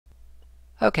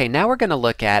Okay, now we're going to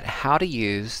look at how to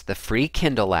use the free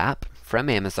Kindle app from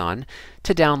Amazon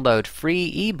to download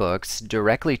free ebooks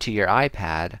directly to your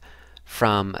iPad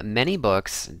from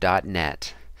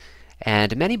manybooks.net.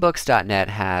 And manybooks.net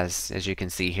has, as you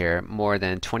can see here, more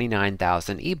than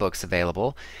 29,000 ebooks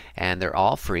available, and they're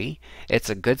all free. It's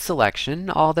a good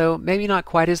selection, although maybe not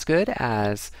quite as good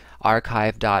as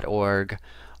archive.org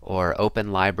or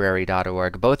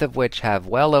openlibrary.org, both of which have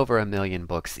well over 1 million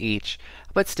books each,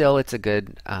 but still it's a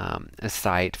good a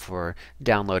site for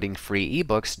downloading free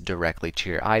ebooks directly to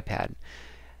your iPad.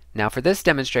 Now for this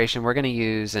demonstration we're going to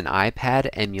use an iPad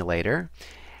emulator,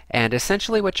 and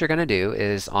essentially what you're going to do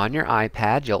is on your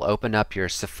iPad you'll open up your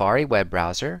Safari web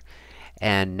browser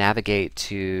and navigate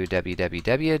to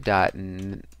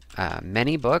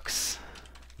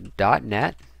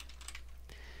www.manybooks.net.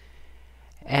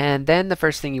 And then the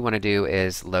first thing you want to do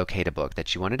is locate a book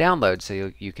that you want to download.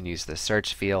 So you can use the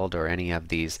search field or any of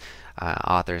these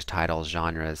authors, titles,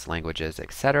 genres, languages,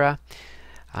 etc.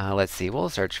 Let's see, we'll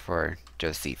search for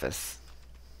Josephus.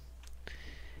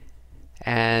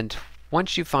 And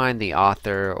once you find the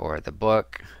author or the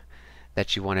book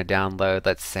that you want to download,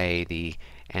 let's say the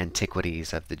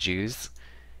Antiquities of the Jews,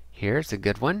 here's a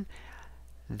good one.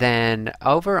 Then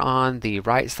over on the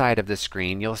right side of the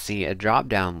screen you'll see a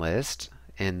drop-down list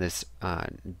in this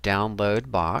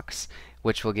download box,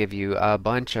 which will give you a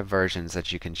bunch of versions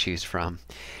that you can choose from.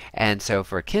 And so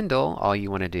for Kindle, all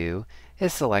you want to do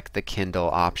is select the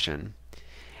Kindle option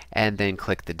and then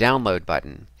click the download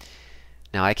button.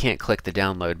 Now I can't click the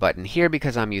download button here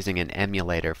because I'm using an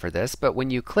emulator for this, but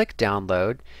when you click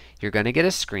download you're going to get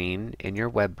a screen in your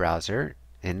web browser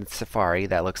in Safari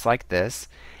that looks like this,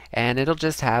 and it'll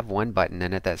just have one button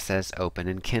in it that says Open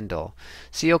in Kindle.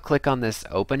 So you'll click on this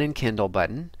Open in Kindle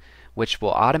button, which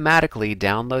will automatically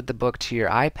download the book to your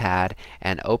iPad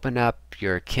and open up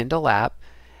your Kindle app,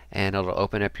 and it'll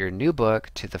open up your new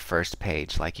book to the first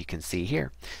page like you can see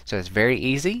here. So it's very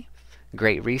easy,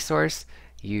 great resource.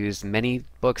 Use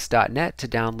manybooks.net to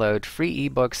download free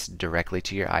ebooks directly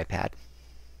to your iPad.